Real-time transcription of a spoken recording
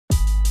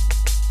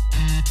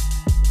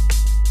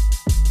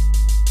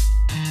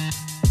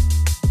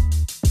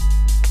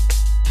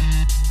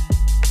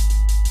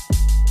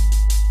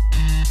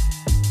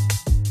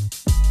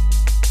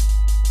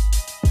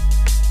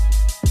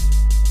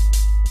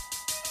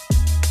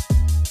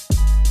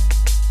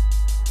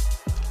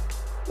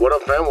What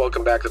up, fam?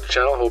 Welcome back to the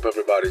channel. Hope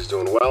everybody's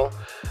doing well.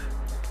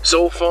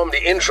 So from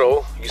the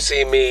intro, you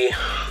see me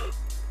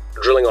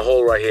drilling a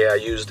hole right here. I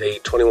used a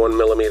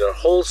 21mm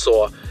hole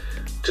saw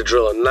to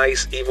drill a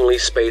nice evenly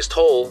spaced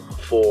hole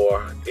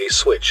for a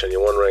switch. And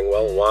you're wondering,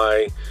 well,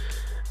 why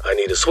I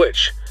need a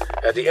switch?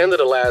 At the end of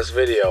the last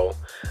video,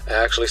 I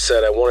actually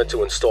said I wanted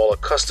to install a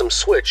custom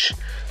switch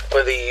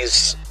for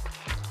these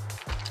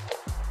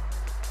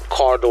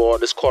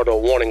this car door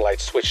warning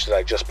light switch that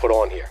I just put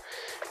on here,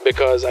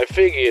 because I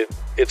figured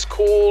it's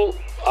cool.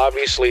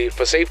 Obviously,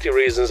 for safety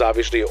reasons,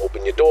 obviously you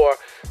open your door,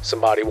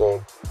 somebody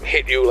won't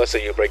hit you. Let's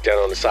say you break down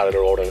on the side of the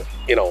road,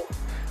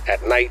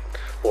 at night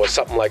or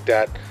something like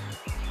that,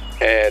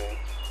 and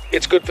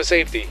it's good for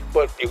safety.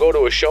 But you go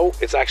to a show,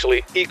 it's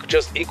actually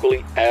just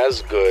equally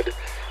as good,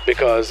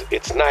 because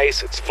it's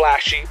nice, it's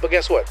flashy. But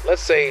guess what?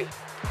 Let's say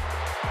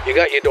you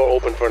got your door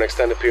open for an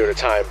extended period of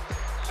time.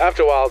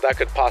 After a while, that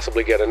could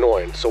possibly get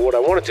annoying. So what I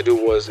wanted to do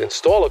was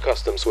install a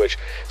custom switch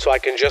so I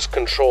can just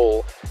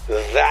control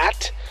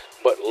that,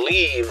 but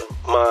leave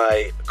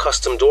my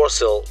custom door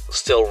sill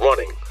still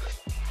running.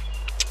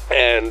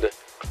 And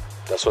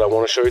that's what I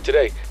want to show you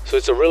today. So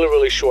it's a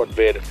really short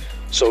vid.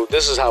 So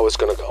this is how it's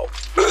gonna go.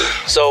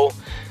 So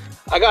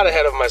I got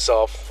ahead of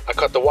myself. I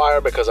cut the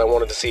wire because I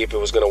wanted to see if it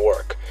was gonna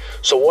work.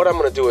 So what I'm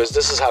gonna do is,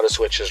 this is how the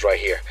switch is right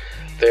here.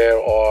 There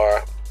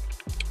are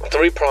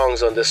 3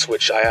 prongs on this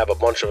switch. I have a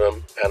bunch of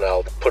them, and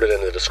I'll put it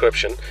in the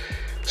description.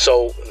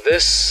 So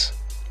this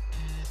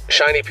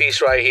shiny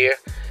piece right here,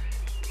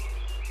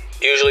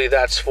 usually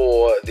that's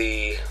for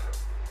the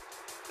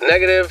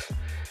negative.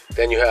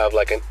 Then you have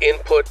like an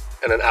input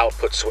and an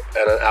output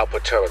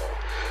terminal.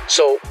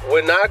 So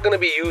we're not going to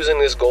be using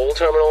this gold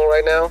terminal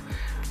right now,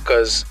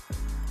 because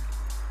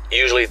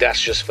usually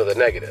that's just for the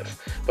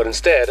negative. But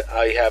instead,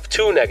 I have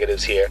 2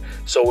 negatives here,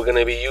 so we're going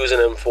to be using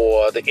them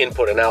for the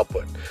input and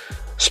output.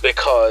 It's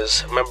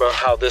because remember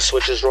how this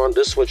switch is run?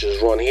 This switch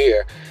is run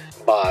here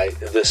by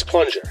this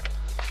plunger.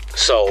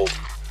 So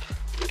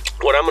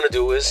what I'm going to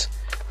do is,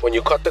 when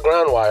you cut the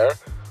ground wire,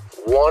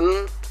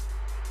 one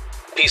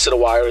piece of the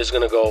wire is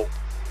going to go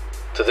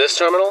to this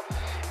terminal,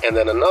 and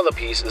then another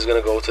piece is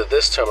going to go to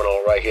this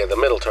terminal right here, the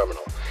middle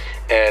terminal.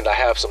 And I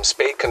have some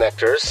spade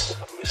connectors.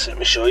 Let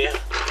me show you.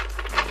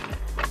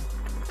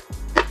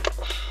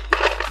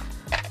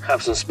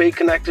 Have some spade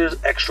connectors,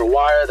 extra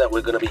wire that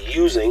we're going to be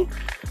using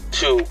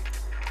to,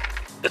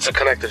 it's a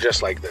connector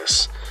just like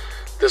this.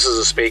 This is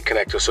a spade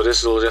connector, so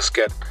this will just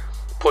get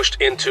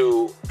pushed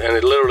into, and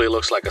it literally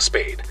looks like a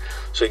spade.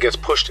 So it gets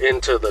pushed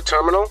into the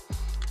terminal,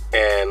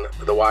 and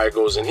the wire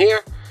goes in here,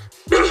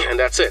 and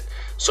that's it.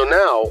 So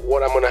now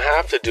what I'm going to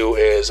have to do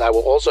is, I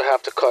will also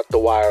have to cut the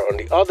wire on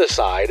the other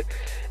side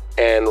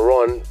and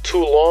run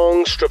 2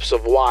 long strips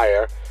of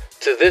wire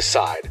to this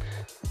side.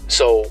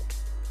 So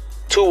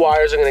 2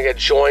 wires are going to get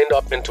joined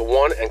up into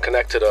one and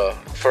connect to the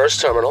first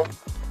terminal,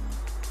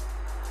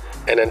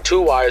 and then 2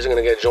 wires are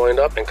going to get joined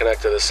up and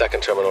connect to the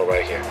second terminal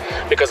right here,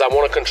 because I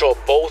want to control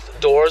both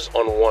doors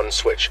on one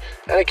switch,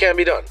 and it can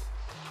be done.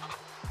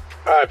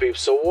 Alright peeps,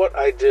 so what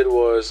I did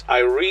was I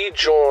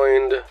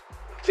rejoined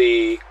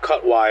the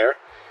cut wire.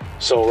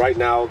 So right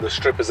now the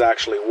strip is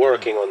actually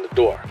working on the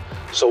door.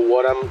 So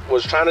what I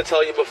was trying to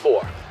tell you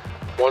before,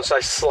 once I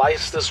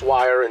slice this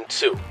wire in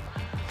 2,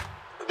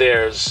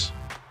 there's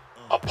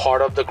a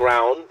part of the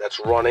ground that's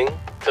running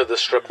to the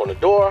strip on the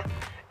door,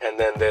 and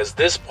then there's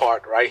this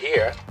part right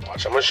here.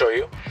 Watch, I'm gonna show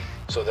you.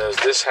 So there's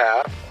this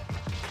half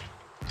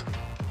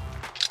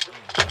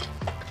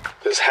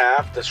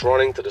that's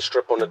running to the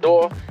strip on the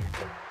door,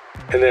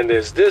 and then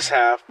there's this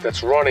half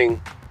that's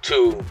running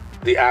to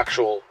the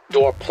actual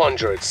door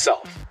plunger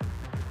itself.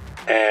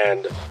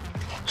 And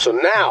so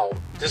now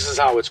this is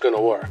how it's gonna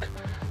work.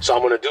 So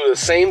I'm gonna do the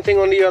same thing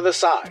on the other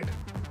side.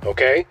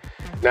 Okay,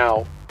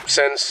 now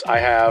since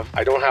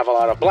I don't have a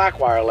lot of black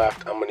wire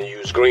left, I'm going to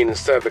use green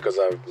instead, because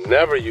I've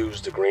never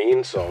used the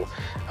green, so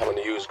I'm going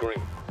to use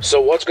green. So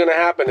what's going to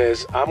happen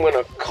is, I'm going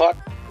to cut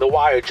the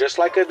wire just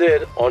like I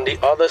did on the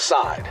other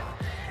side,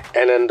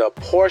 and then the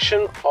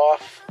portion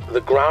off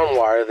the ground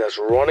wire that's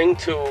running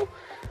to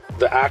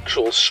the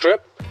actual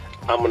strip,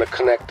 I'm going to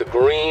connect the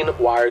green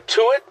wire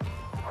to it,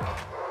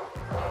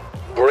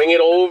 bring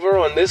it over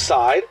on this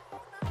side,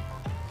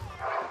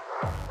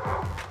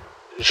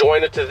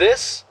 join it to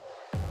this,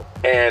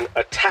 and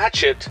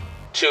attach it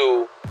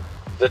to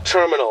the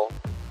terminal,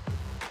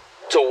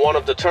 to one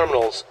of the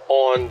terminals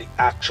on the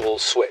actual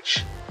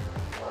switch.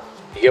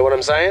 You get what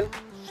I'm saying?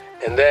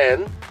 And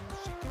then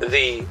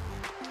the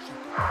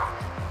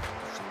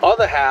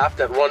other half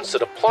that runs to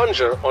the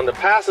plunger on the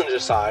passenger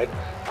side,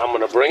 I'm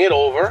gonna bring it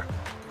over,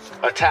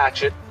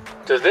 attach it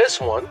to this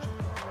one,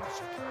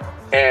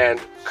 and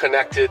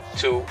connect it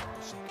to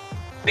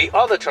the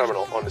other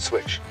terminal on the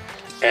switch.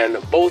 And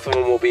both of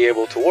them will be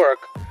able to work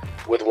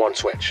with one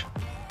switch.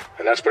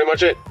 And that's pretty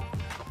much it.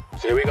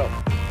 So here we go.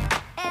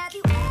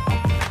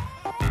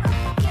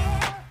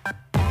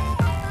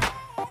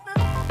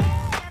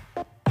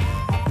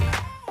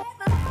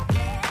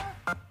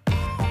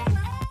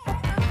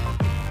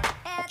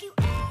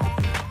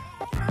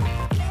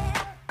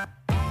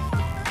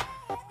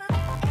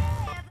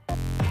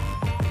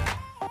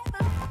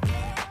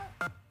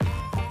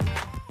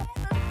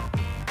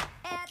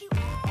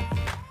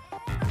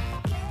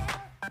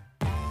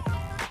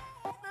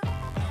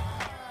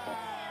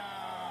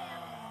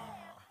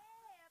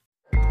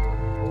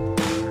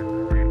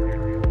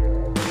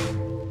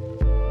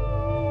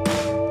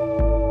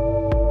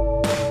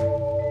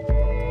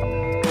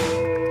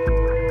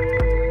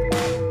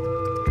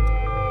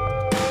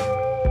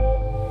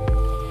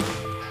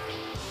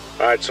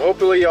 Alright, so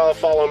hopefully y'all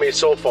follow me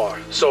so far.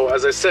 So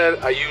as I said,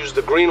 I used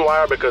the green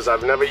wire because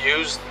I've never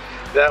used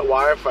that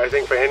wire for, I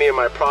think, for any of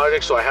my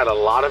projects, so I had a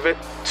lot of it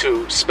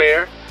to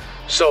spare.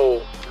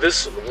 So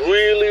this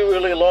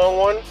really long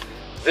one,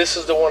 this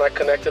is the one I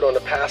connected on the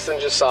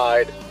passenger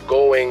side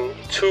going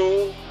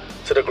to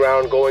the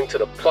ground, going to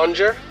the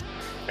plunger,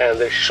 and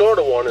the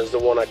shorter one is the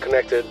one I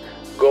connected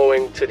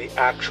going to the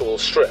actual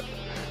strip.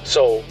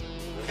 So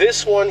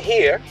this one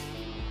here,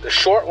 the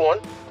short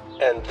one,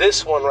 and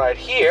this one right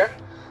here,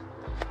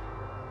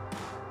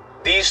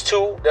 these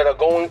two that are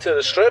going to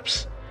the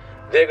strips,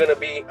 they're going to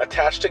be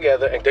attached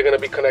together and they're going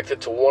to be connected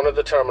to one of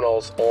the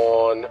terminals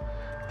on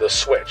the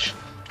switch.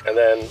 And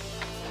then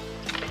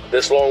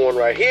this long one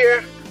right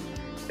here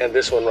and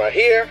this one right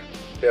here,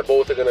 they're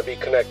both going to be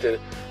connected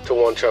to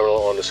one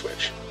terminal on the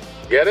switch.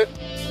 Get it?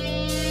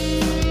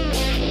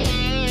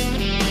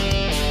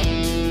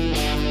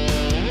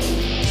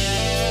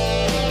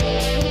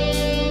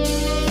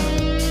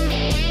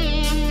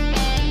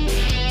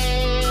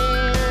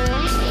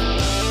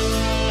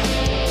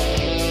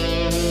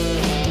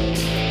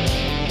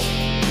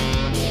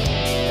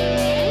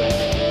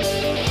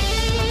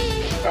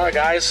 Alright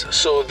guys,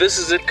 so this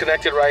is it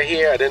connected right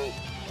here. I didn't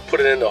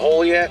put it in the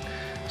hole yet,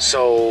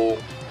 so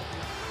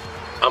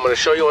I'm going to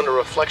show you on the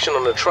reflection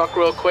on the truck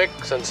real quick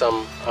since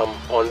I'm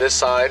on this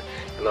side,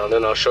 and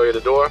then I'll show you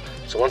the door.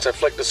 So once I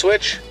flick the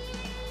switch,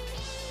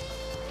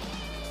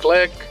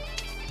 click,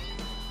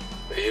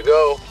 there you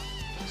go,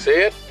 see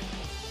it?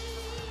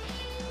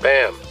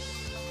 Bam,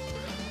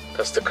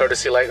 that's the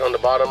courtesy light on the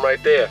bottom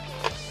right there.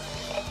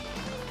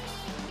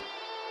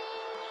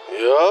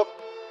 Yup,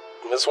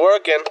 it's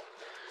working.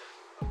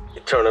 You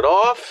turn it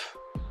off.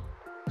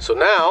 So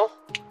now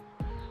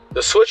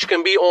the switch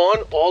can be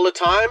on all the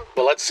time,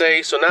 but let's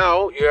say, so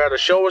now you're at a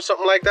show or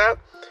something like that,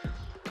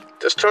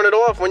 just turn it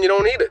off when you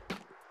don't need it.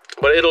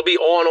 But it'll be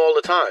on all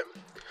the time.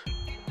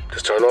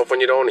 Just turn it off when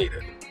you don't need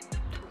it.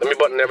 Let me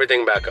button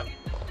everything back up.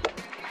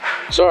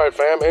 So alright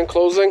fam, in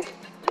closing,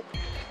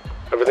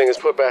 everything is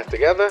put back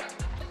together.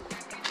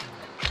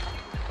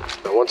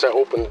 Now once I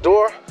open the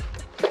door,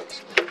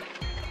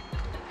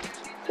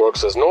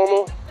 works as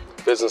normal,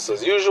 business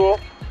as usual.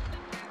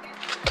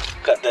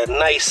 Got that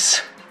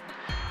nice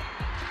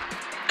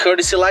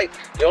courtesy light.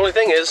 The only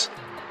thing is,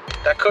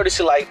 that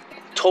courtesy light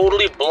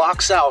totally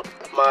blocks out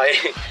my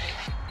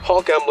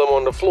Hulk emblem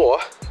on the floor.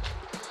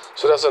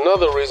 So that's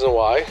another reason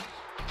why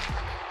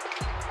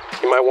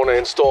you might want to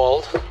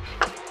install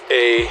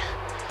a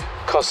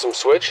custom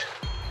switch.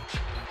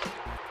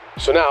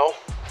 So now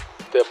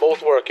they're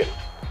both working.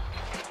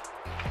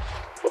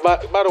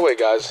 But by the way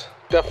guys,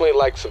 definitely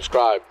like,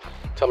 subscribe,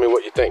 tell me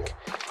what you think.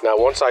 Now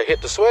once I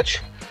hit the switch,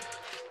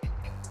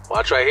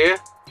 watch right here,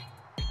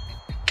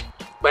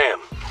 bam,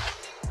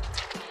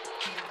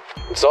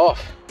 it's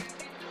off.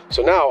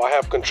 So now I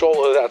have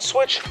control of that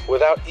switch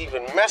without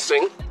even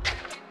messing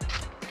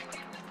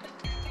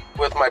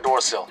with my door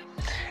sill.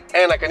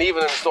 And I can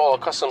even install a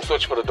custom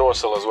switch for the door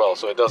sill as well,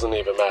 so it doesn't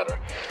even matter.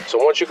 So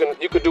once you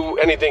could do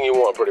anything you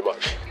want pretty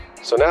much.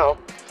 So now,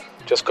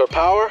 just cut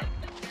power,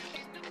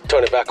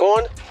 turn it back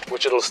on,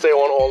 which it'll stay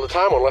on all the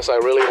time unless I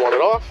really want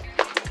it off.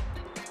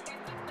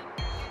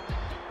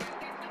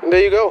 And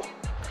there you go.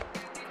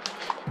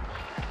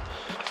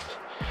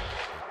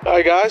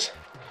 Alright guys,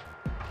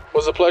 it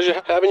was a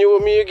pleasure having you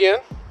with me again,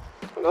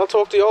 and I'll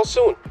talk to y'all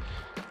soon.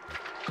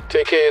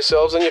 Take care of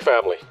yourselves and your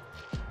family.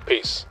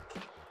 Peace.